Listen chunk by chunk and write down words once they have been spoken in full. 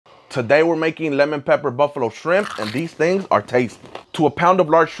Today we're making lemon pepper buffalo shrimp, and these things are tasty. To a pound of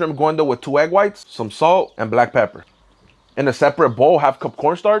large shrimp guendo with 2 egg whites, some salt, and black pepper. In a separate bowl, half cup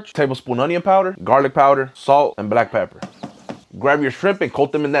cornstarch, tablespoon onion powder, garlic powder, salt, and black pepper. Grab your shrimp and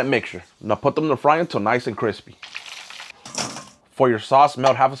coat them in that mixture. Now put them in the fry until nice and crispy. For your sauce,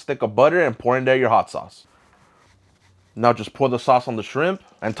 melt half a stick of butter and pour in there your hot sauce. Now just pour the sauce on the shrimp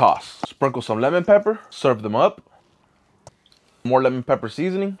and toss. Sprinkle some lemon pepper, serve them up. More lemon pepper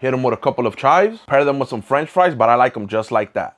seasoning, hit them with a couple of chives, pair them with some french fries, but I like them just like that.